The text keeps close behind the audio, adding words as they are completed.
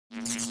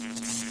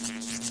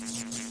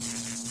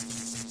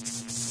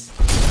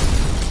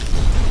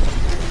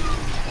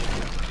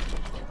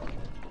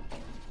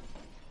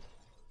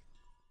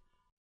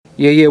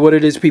Yeah, what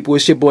it is, people,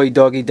 it's your boy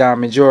Doggie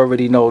Diamonds. You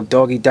already know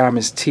Doggie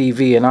Diamonds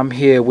TV, and I'm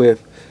here with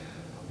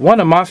one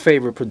of my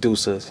favorite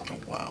producers. Oh,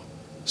 wow.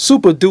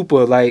 Super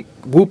duper, like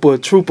whooper,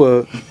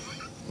 trooper,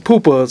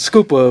 pooper,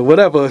 scooper,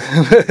 whatever.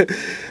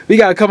 We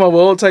gotta come up with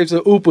all types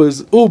of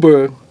oopers,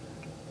 Uber.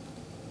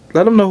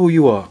 Let them know who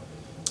you are.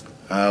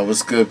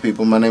 What's good,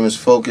 people? My name is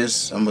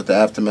Focus. I'm with the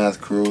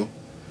Aftermath crew.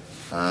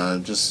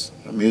 Just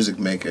a music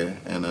maker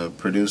and a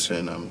producer,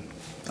 and I'm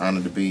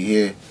honored to be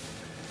here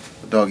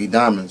with Doggie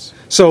Diamonds.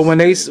 So when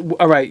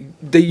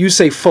you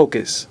say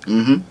Focus.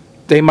 Mm-hmm.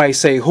 They might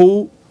say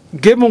who.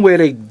 Give them where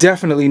they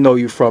definitely know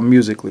you from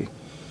musically.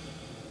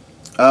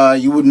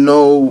 You would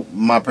know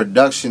my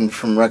production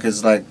from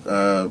records like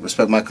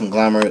Respect My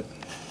Conglomerate,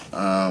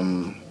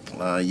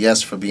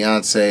 Yes for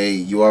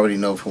Beyonce, You Already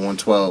Know for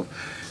 112,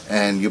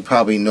 and you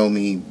probably know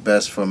me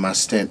best for my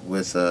stint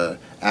with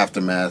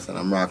Aftermath, and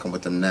I'm rocking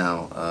with them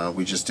now.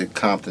 We just did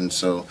Compton,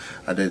 so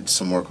I did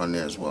some work on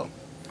there as well.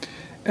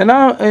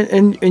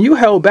 And you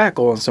held back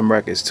on some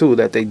records too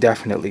that they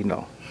definitely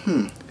know.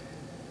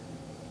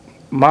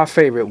 My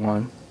favorite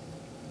one,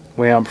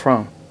 Where I'm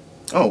From.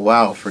 Oh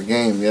wow, for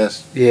Game,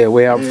 yes. Yeah,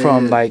 Where I'm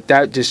From, like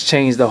that just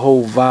changed the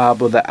whole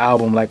vibe of the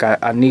album. Like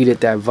I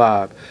needed that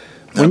vibe.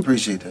 I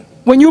appreciate that.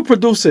 When you're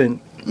producing,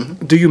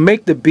 do you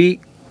make the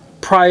beat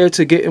prior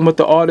to getting with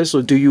the artist,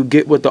 or do you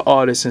get with the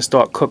artist and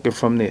start cooking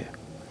from there?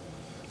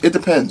 It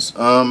depends.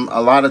 A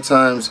lot of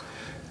times,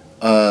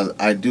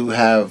 I do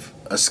have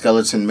a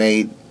skeleton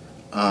made.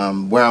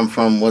 Where I'm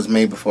From was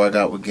made before I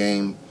got with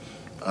Game.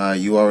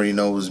 You Already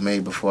Know was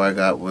made before I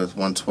got with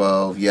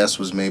 112. Yes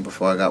was made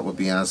before I got with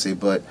Beyonce.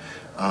 But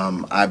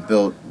I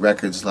built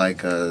records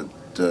like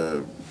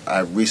I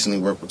recently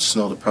worked with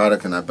Snow the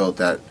Product, and I built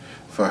that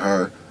for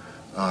her.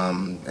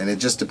 And it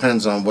just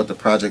depends on what the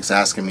project's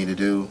asking me to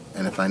do,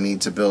 and if I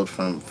need to build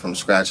from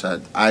scratch,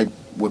 I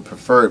would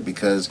prefer it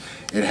because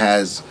it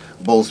has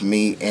both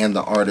me and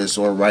the artist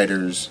or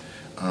writer's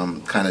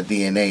kind of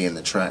DNA in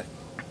the track.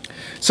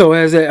 So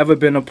has there ever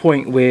been a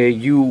point where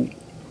you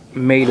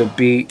made a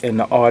beat and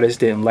the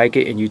artist didn't like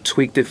it and you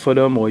tweaked it for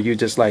them, or you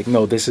just like,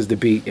 no, this is the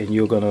beat and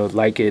you're gonna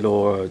like it,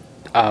 or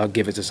I'll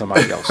give it to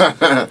somebody else?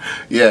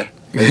 Yeah,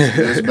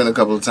 there's been a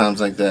couple of times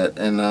like that,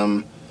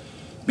 and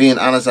being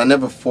honest, I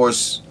never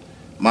force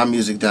my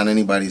music down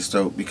anybody's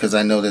throat because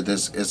I know that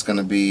it's going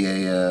to be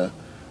a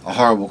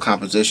horrible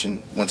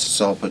composition once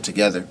it's all put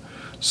together.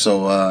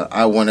 So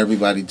I want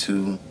everybody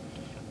to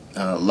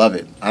love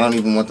it. I don't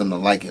even want them to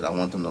like it. I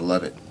want them to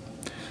love it.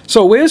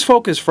 So where's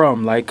Focus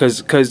from? Like,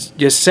 cause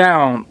your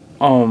sound,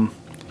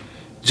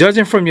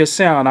 judging from your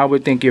sound, I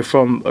would think you're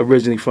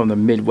originally from the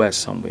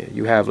Midwest somewhere.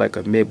 You have like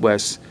a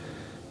Midwest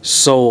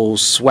soul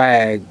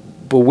swag.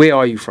 But where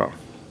are you from?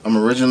 I'm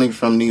originally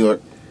from New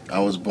York. I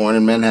was born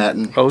in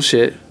Manhattan. Oh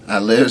shit! I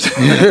lived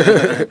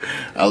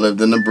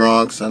in the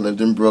Bronx. I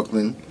lived in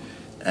Brooklyn,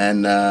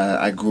 and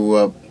I grew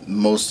up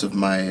most of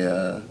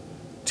my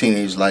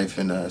teenage life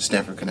in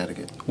Stamford,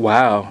 Connecticut.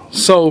 Wow.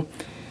 So,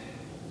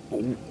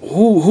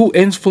 who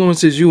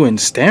influences you in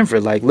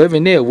Stamford? Like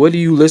living there, what do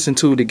you listen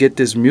to get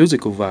this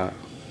musical vibe?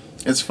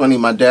 It's funny.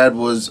 My dad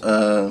was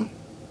the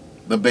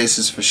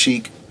bassist for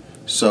Chic,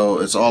 so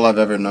it's all I've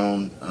ever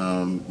known.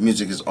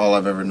 Music is all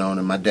I've ever known,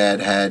 and my dad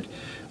had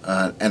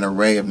an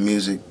array of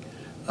music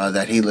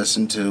that he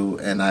listened to,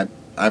 and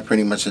I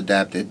pretty much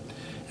adapted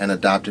and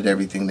adopted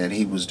everything that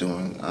he was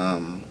doing.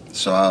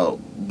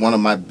 One of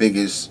my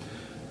biggest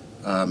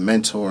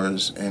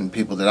mentors and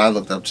people that I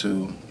looked up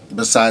to,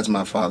 besides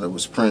my father,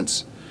 was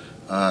Prince,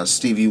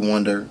 Stevie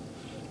Wonder,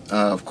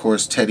 of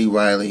course Teddy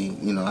Riley.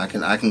 You know, I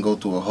can go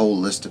through a whole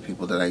list of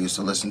people that I used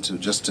to listen to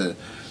just to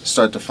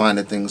start to find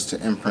the things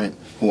to imprint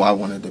who I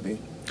wanted to be.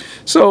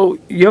 So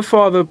your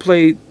father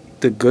played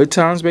the Good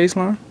Times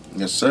Bassline?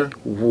 Yes, sir.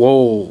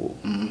 Whoa.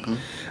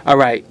 All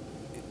right.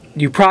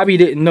 You probably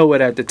didn't know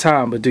it at the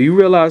time, but do you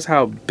realize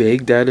how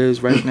big that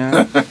is right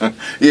now?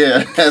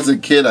 Yeah, as a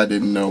kid, I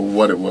didn't know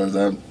what it was.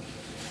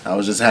 I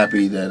was just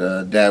happy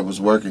that Dad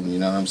was working, you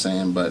know what I'm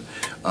saying? But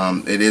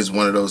it is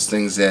one of those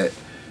things that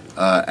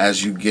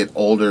as you get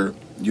older,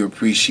 you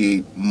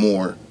appreciate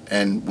more.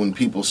 And when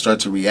people start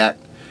to react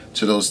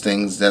to those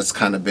things, that's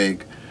kind of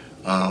big.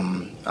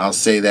 I'll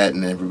say that,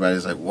 and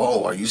everybody's like,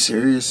 whoa, are you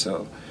serious?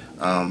 So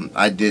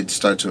I did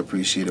start to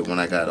appreciate it when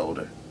I got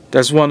older.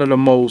 That's one of the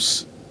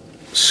most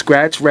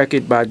scratch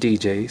record by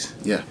DJs.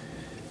 Yeah.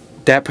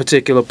 That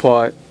particular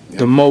part,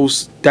 yeah.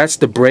 That's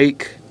the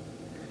break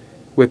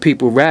where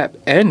people rap,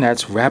 and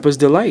that's Rapper's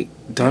Delight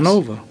done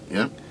over.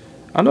 Yeah.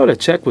 I know the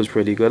check was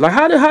pretty good. Like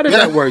how did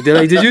that work?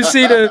 Did you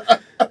see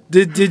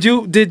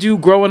did you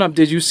growing up,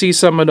 did you see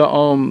some of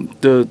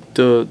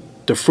the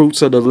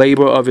fruits of the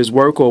labor of his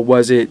work, or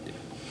was it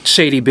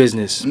shady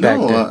business back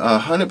then? No,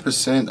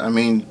 100%. I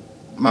mean,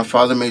 my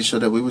father made sure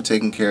that we were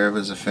taken care of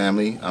as a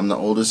family. I'm the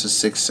oldest of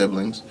 6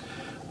 siblings.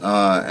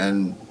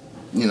 And,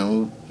 you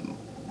know,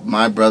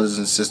 my brothers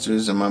and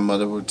sisters and my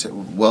mother were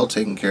well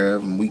taken care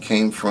of. And we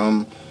came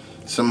from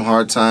some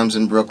hard times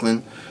in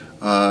Brooklyn,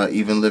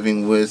 even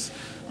living with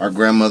our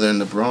grandmother in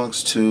the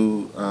Bronx,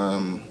 to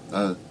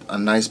a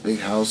nice big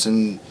house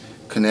in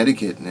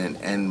Connecticut,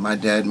 and my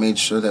dad made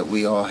sure that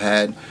we all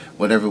had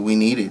whatever we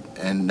needed,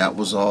 and that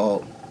was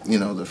all, you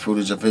know, the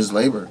fruitage of his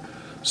labor.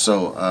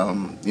 So,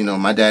 you know,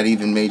 my dad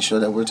even made sure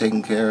that we're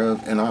taken care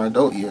of in our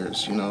adult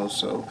years, you know,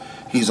 so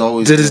he's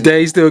always... To this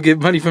day, he still get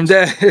money from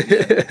dad?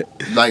 Yeah,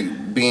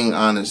 like, being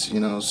honest, you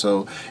know,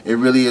 so it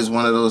really is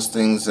one of those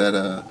things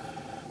that,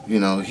 you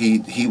know,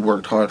 he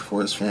worked hard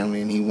for his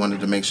family, and he wanted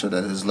to make sure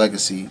that his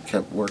legacy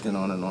kept working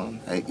on and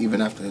on,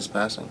 even after his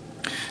passing.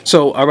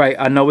 So, all right,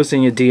 I know it's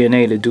in your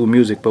DNA to do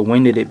music, but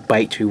when did it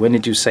bite you? When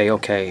did you say,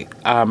 okay,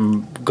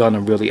 I'm going to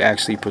really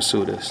actually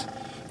pursue this?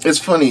 It's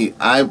funny.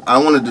 I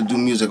wanted to do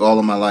music all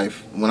of my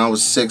life. When I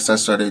was 6, I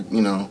started,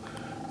 you know,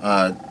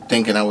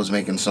 thinking I was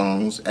making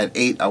songs. At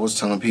 8, I was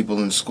telling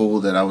people in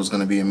school that I was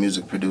going to be a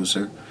music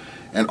producer.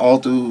 And all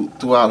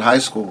throughout high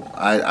school,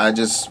 I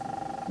just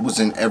was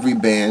in every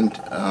band.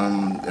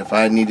 If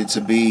I needed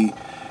to be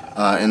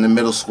in the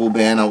middle school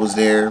band, I was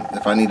there.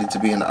 If I needed to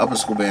be in the upper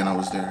school band, I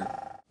was there.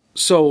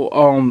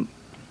 So,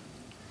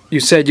 you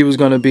said you was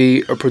going to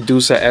be a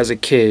producer as a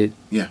kid.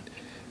 Yeah.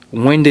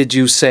 When did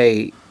you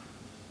say,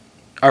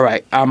 all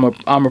right, I'm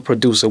a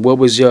producer? What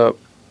was your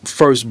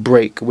first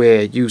break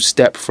where you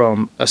stepped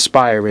from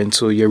aspiring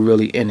to you're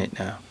really in it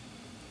now?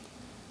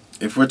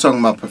 If we're talking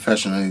about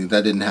professionally,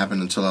 that didn't happen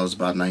until I was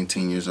about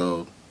 19 years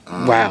old.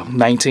 Wow,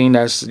 19?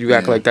 You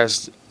act like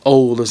that's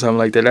old or something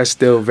like that. That's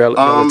still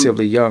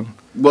relatively young.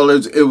 Well,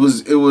 it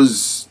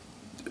was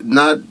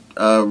not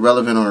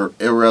relevant or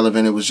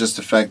irrelevant. It was just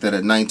the fact that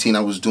at 19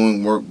 I was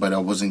doing work, but I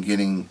wasn't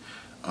getting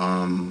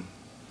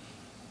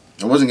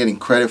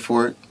credit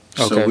for it.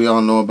 Okay. So we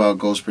all know about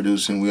ghost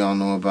producing. We all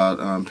know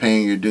about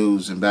paying your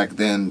dues. And back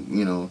then,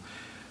 you know,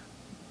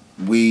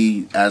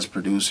 we as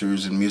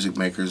producers and music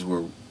makers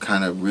were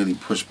kind of really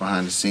pushed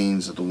behind the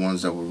scenes of the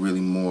ones that were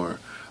really more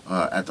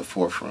at the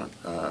forefront.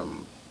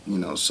 You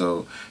know,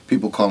 so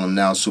people call them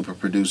now super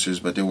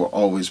producers, but they were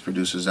always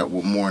producers that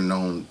were more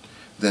known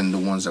than the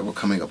ones that were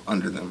coming up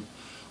under them.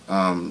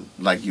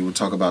 Like you would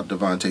talk about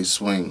Devontae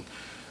Swing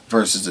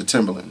versus the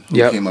Timberland,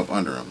 who came up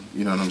under him.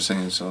 You know what I'm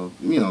saying? So,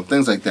 you know,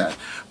 things like that.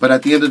 But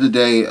at the end of the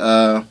day,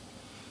 I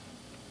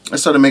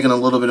started making a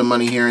little bit of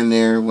money here and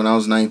there when I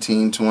was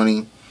 19,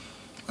 20.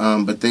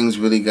 But things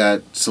really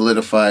got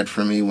solidified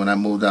for me when I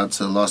moved out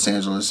to Los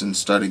Angeles and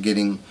started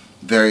getting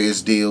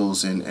various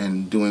deals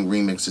and doing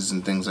remixes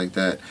and things like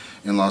that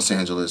in Los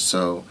Angeles.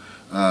 So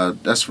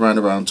that's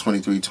around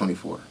 23,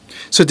 24.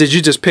 So did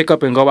you just pick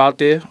up and go out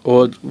there?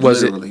 Or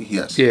was Literally,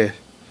 yes. Yeah.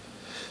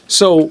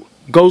 So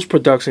ghost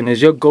production,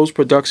 is your ghost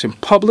production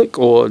public,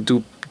 or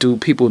do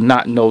people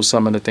not know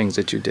some of the things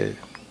that you did?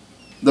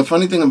 The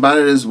funny thing about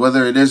it is,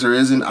 whether it is or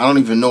isn't, I don't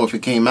even know if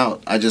it came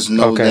out. I just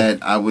know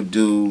that I would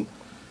do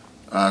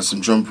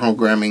some drum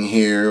programming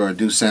here or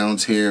do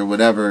sounds here,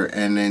 whatever,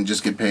 and then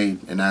just get paid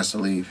and asked to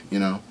leave, you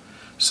know.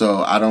 So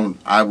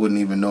I wouldn't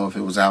even know if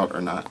it was out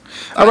or not.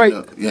 All right.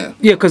 Yeah,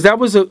 because that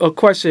was a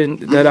question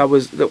that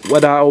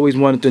what I always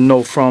wanted to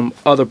know from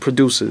other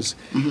producers.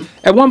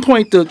 At one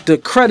point,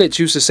 the credits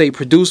used to say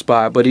produced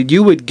by, but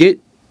you would get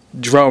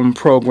drum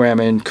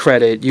programming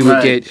credit. You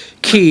would get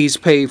keys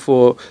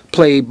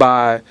played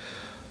by.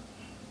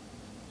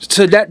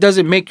 So that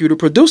doesn't make you the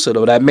producer,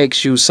 though. That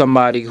makes you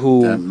somebody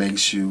who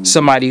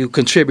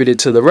contributed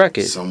to the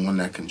record. Someone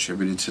that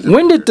contributed to the record.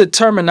 When did the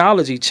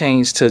terminology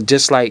change to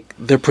just like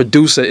the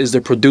producer is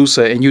the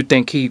producer and you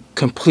think he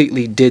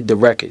completely did the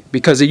record?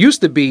 Because it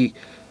used to be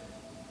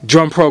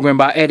drum program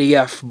by Eddie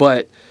F,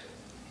 but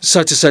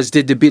such and such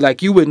did the beat.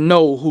 Like, you would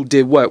know who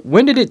did what.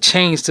 When did it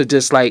change to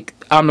just like,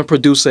 I'm the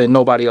producer and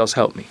nobody else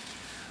helped me?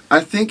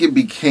 I think it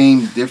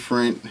became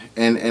different,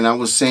 and I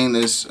was saying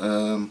this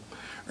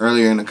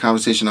earlier in the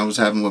conversation I was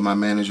having with my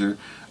manager.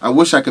 I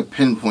wish I could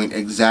pinpoint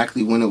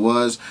exactly when it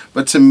was,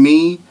 but to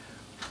me,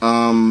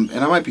 and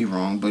I might be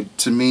wrong, but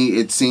to me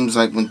it seems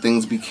like when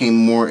things became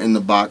more in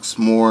the box,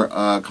 more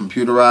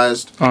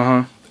computerized,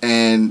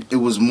 and it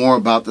was more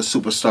about the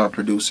superstar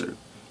producer.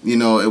 You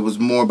know, it was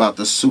more about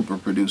the super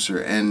producer,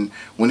 and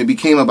when it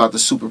became about the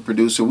super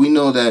producer, we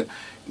know that,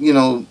 you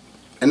know,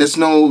 and it's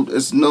no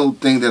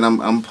thing that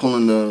I'm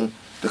pulling the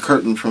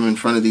curtain from in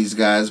front of these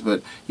guys,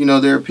 but you know,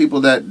 there are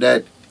people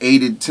that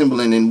aided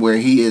Timbaland in where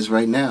he is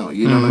right now.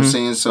 You know what I'm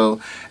saying?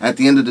 So at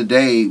the end of the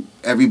day,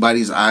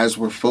 everybody's eyes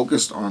were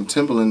focused on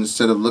Timbaland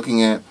instead of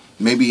looking at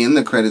maybe in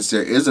the credits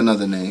there is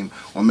another name,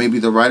 or maybe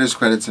the writer's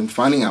credits and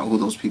finding out who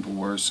those people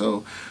were.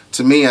 So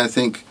to me, I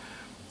think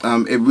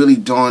it really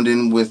dawned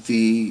in with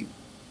the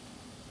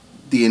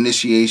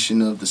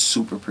initiation of the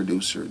super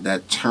producer.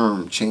 That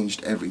term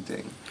changed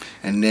everything.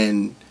 And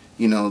then,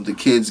 you know, the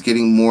kids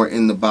getting more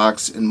in the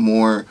box and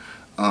more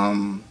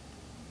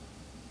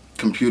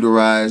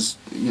computerized,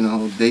 you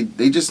know,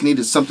 they just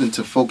needed something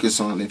to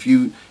focus on. If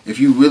you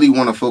really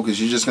want to focus,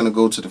 you're just going to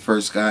go to the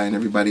first guy, and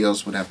everybody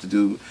else would have to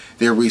do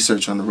their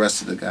research on the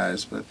rest of the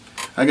guys. But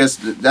I guess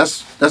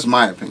that's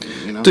my opinion,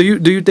 you know. Do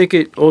you think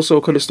it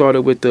also could have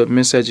started with the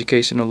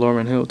miseducation of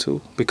Lauryn Hill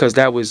too? Because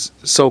that was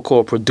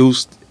so-called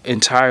produced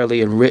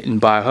entirely and written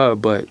by her,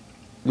 but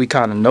we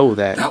kind of know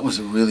that was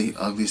a really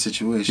ugly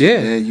situation.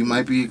 Yeah, you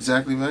might be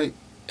exactly right.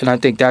 And I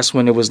think that's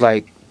when it was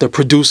like the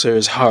producer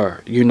is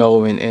her, you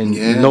know, and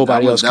Yeah,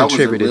 nobody else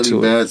contributed to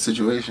it. That was a really bad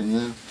situation,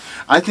 yeah.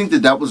 I think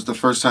that was the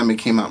first time it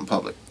came out in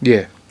public.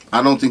 Yeah.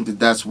 I don't think that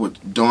that's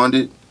what dawned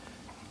it,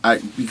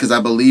 because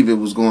I believe it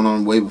was going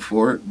on way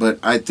before it, but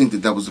I think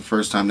that was the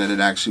first time that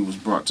it actually was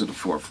brought to the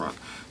forefront.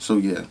 So,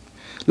 yeah.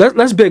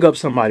 Let's big up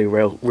somebody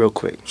real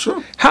quick.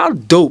 Sure. How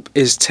dope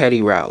is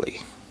Teddy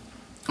Riley?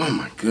 Oh,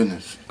 my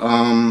goodness.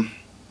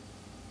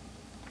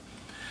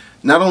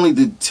 Not only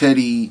did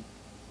Teddy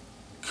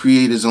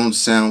create his own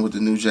sound with the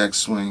New Jack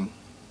Swing,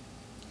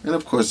 and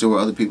of course there were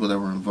other people that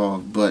were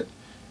involved, but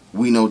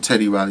we know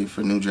Teddy Riley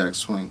for New Jack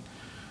Swing.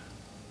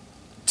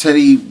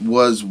 Teddy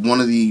was one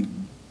of the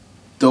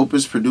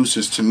dopest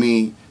producers to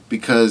me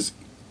because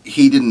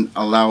he didn't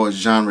allow a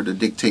genre to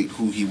dictate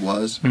who he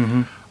was.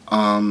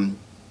 Mm-hmm.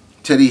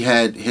 Teddy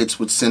had hits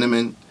with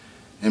Cinnamon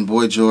and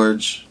Boy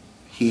George.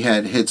 He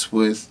had hits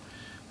with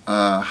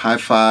High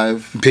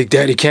Five, Big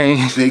Daddy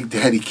Kane. Big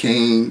Daddy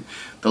Kane.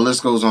 The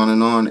list goes on,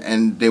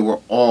 and they were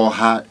all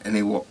hot, and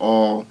they were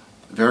all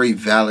very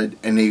valid,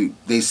 and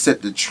they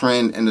set the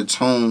trend and the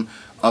tone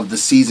of the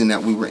season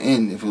that we were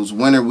in. If it was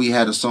winter, we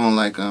had a song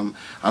like I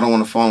Don't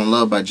Want to Fall in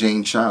Love by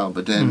Jane Child,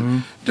 but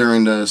then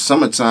during the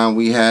summertime,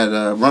 we had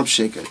Rump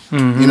Shaker.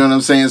 You know what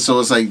I'm saying? So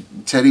it's like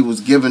Teddy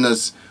was giving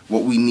us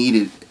what we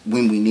needed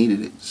when we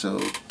needed it. So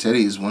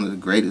Teddy is one of the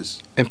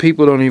greatest. And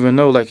people don't even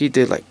know, like, he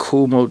did like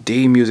Kool Moe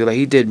Dee music, like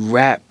he did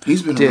rap.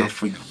 He's been around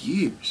for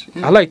years.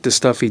 Yeah. I like the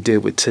stuff he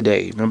did with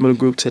Today. Remember the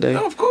group Today?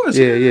 Oh, of course.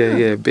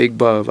 Yeah. Big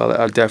Bub.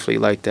 I definitely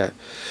like that.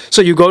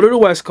 So you go to the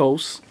West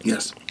Coast.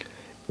 Yes.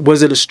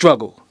 Was it a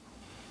struggle?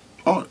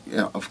 Oh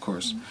yeah, of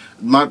course.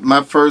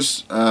 My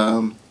first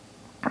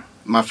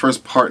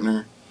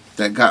partner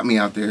that got me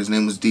out there, his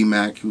name was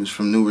D-Mac. He was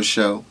from New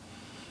Rochelle,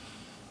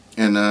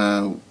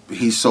 and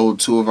he sold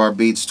 2 of our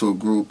beats to a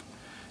group,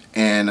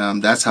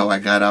 and that's how I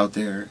got out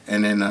there.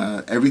 And then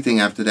everything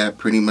after that,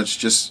 pretty much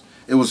just,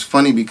 it was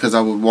funny because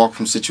I would walk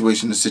from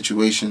situation to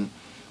situation,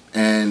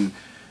 and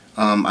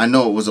I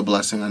know it was a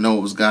blessing. I know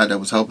it was God that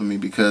was helping me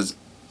because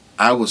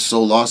I was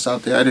so lost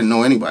out there. I didn't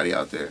know anybody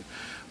out there,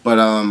 but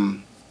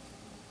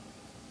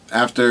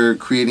after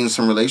creating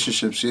some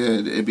relationships, yeah,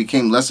 it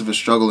became less of a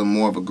struggle and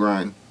more of a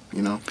grind,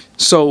 you know?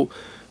 So,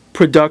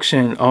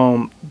 production,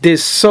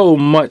 there's so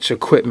much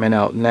equipment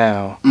out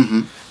now.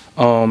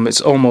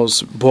 It's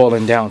almost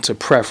boiling down to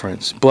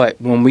preference.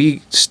 But when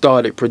we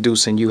started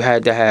producing, you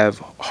had to have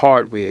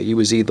hardware. You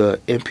was either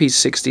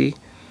MP60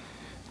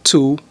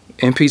 to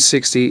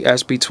MP60,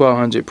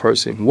 SP1200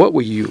 person. What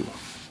were you?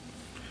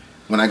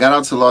 When I got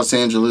out to Los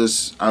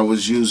Angeles, I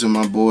was using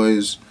my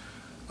boys'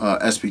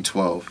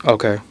 SP12.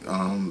 Okay.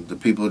 The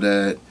people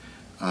that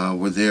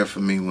were there for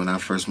me when I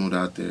first moved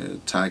out there,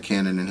 Ty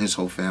Cannon and his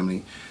whole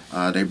family,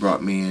 they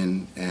brought me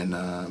in,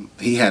 and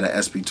he had an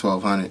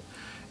SP1200,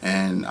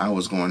 and I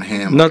was going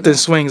ham. Nothing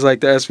swings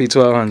like the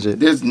SP1200.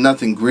 There's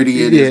nothing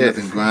grittier, there's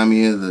nothing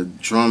grimier. The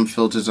drum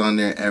filters on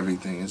there,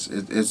 everything.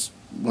 It's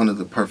one of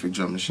the perfect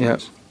drum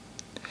machines.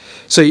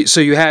 Yep.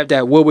 So you have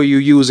that. What were you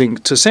using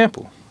to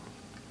sample?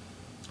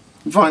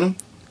 Vinyl.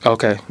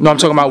 Okay. No, I'm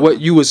talking about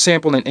what you was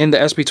sampling in the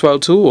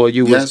SP12 too, or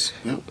you was...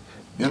 Yes.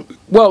 Yep.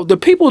 Well, the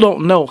people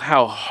don't know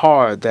how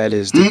hard that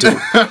is to do.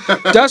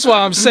 That's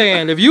why I'm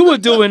saying, if you were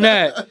doing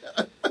that,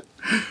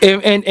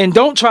 and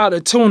don't try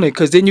to tune it,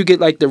 because then you get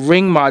like the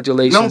ring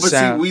modulation sound.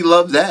 No, but see, we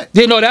love that.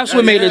 Yeah, no, that's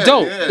what made it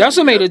dope. That's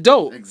what made it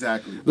dope.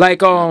 Exactly. Like,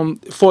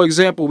 for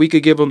example, we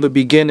could give them the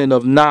beginning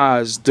of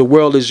Nas, "The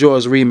World Is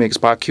Yours" remix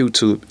by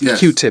Q-Tip. Yes.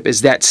 Q-Tip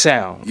is that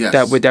sound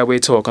that we're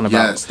talking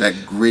about. Yes,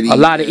 that gritty. A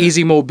lot of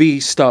Easy Mo B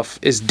stuff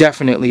is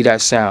definitely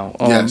that sound.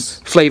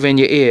 Flavor in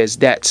Your Ears,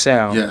 that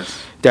sound. Yes.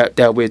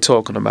 That we're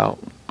talking about.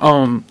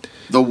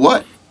 The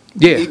What?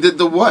 Yeah. He did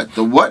the What?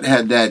 The What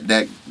had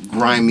that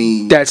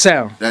grimy. That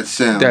sound.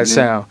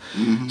 Sound.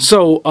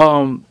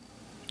 So,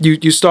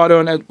 you started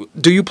on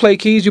that. Do you play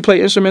keys? You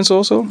play instruments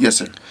also? Yes,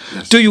 sir.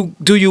 Yes. Do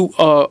you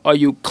are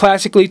you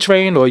classically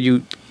trained, or are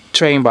you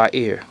trained by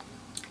ear?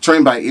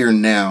 Trained by ear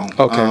now.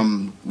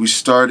 Okay. We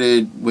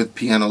started with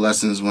piano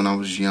lessons when I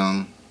was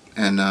young,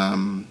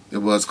 and it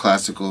was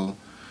classical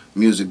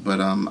music, but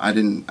I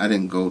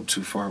didn't go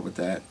too far with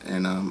that,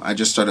 and I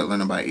just started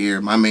learning by ear.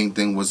 My main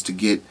thing was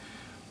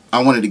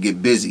I wanted to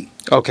get busy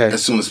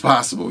as soon as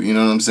possible, you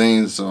know what I'm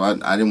saying? So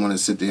I didn't want to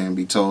sit there and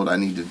be told I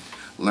need to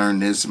learn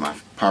this, my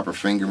proper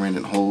fingering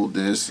and hold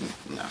this.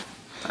 No,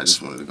 I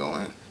just wanted to go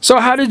in. So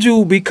how did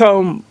you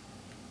become,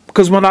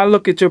 because when I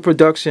look at your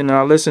production and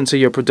I listen to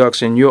your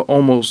production, you're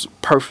almost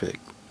perfect,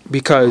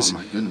 because oh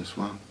my goodness,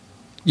 wow,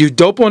 you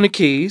dope on the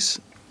keys.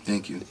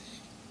 Thank you.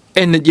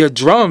 And your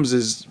drums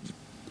is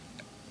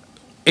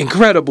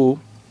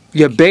incredible.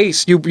 Your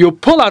bass, you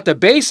pull out the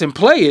bass and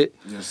play it.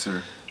 Yes,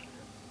 sir.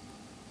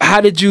 How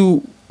did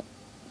you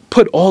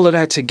put all of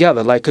that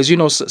together? Like, because, you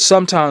know,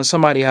 sometimes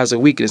somebody has a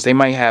weakness. They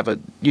might have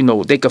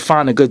they could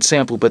find a good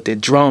sample, but their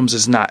drums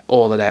is not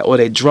all of that. Or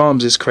their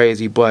drums is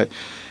crazy, but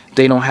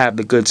they don't have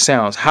the good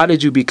sounds. How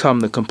did you become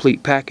the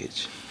complete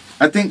package?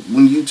 I think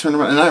when you turn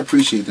around, and I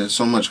appreciate that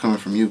so much coming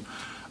from you,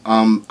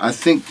 I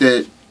think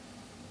that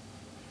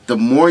the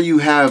more you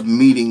have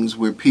meetings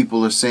where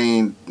people are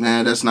saying,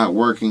 nah, that's not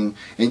working,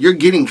 and you're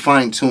getting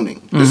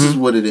fine-tuning. This is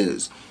what it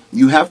is.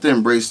 You have to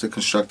embrace the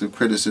constructive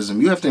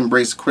criticism. You have to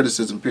embrace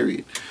criticism,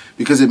 period,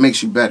 because it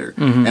makes you better.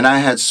 And I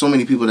had so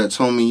many people that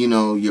told me, you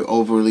know, you're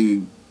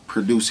overly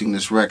producing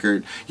this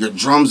record. Your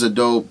drums are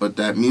dope, but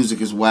that music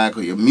is whack.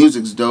 Or your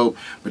music's dope,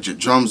 but your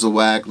drums are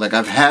whack. Like,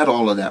 I've had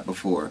all of that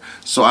before.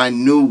 So I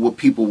knew what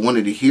people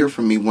wanted to hear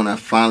from me when I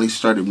finally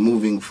started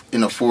moving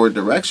in a forward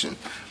direction.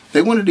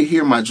 They wanted to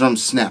hear my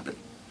drums snapping.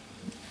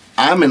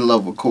 I'm in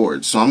love with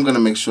chords, so I'm going to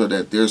make sure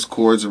that there's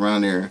chords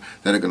around there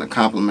that are going to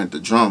complement the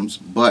drums,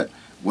 but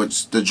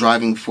what's the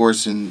driving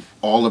force in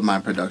all of my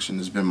production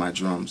has been my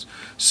drums.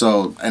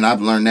 So, and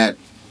I've learned that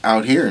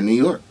out here in New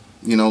York,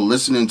 you know,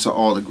 listening to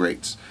all the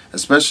greats,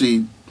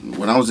 especially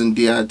when I was in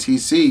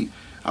DITC.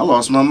 I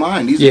lost my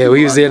mind. Yeah,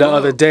 we was there the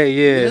other day.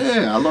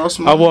 Yeah, I lost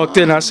my mind. I walked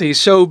in, I see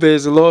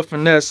Showbiz, the Lord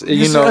Finesse.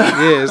 You know,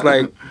 yeah, it's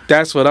like,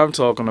 that's what I'm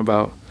talking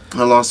about.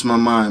 I lost my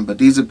mind. But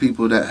these are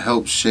people that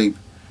help shape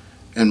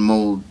and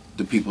mold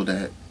the people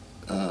that,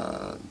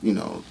 you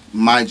know,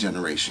 my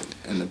generation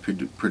and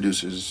the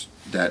producers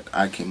that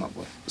I came up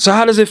with. So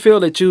how does it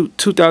feel that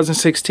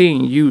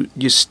 2016,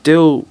 you're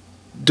still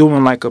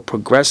doing like a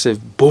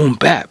progressive boom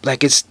bap?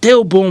 Like, it's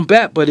still boom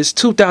bap, but it's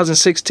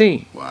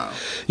 2016. Wow.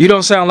 You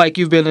don't sound like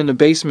you've been in the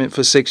basement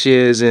for 6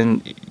 years.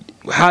 And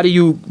how do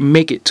you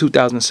make it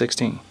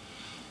 2016?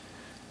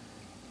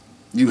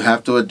 You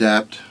have to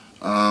adapt.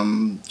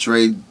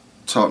 Dre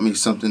taught me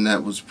something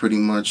that was pretty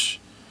much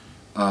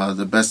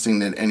the best thing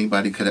that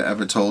anybody could have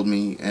ever told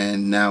me,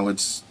 and now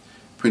it's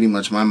pretty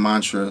much my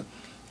mantra.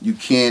 You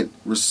can't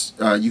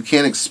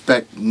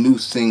expect new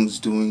things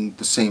doing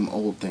the same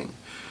old thing.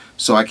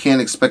 So I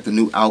can't expect a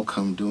new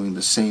outcome doing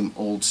the same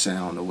old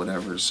sound or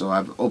whatever. So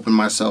I've opened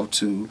myself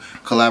to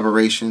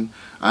collaboration,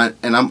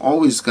 and I'm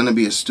always going to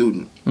be a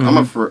student.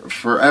 I'm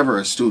forever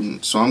a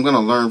student. So I'm going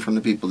to learn from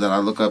the people that I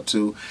look up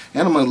to,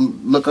 and I'm going to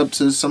look up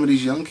to some of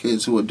these young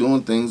kids who are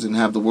doing things and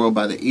have the world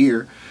by the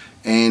ear.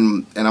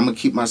 And I'm going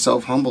to keep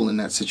myself humble in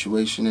that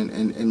situation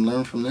and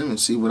learn from them and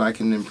see what I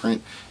can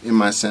imprint in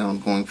my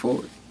sound going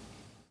forward.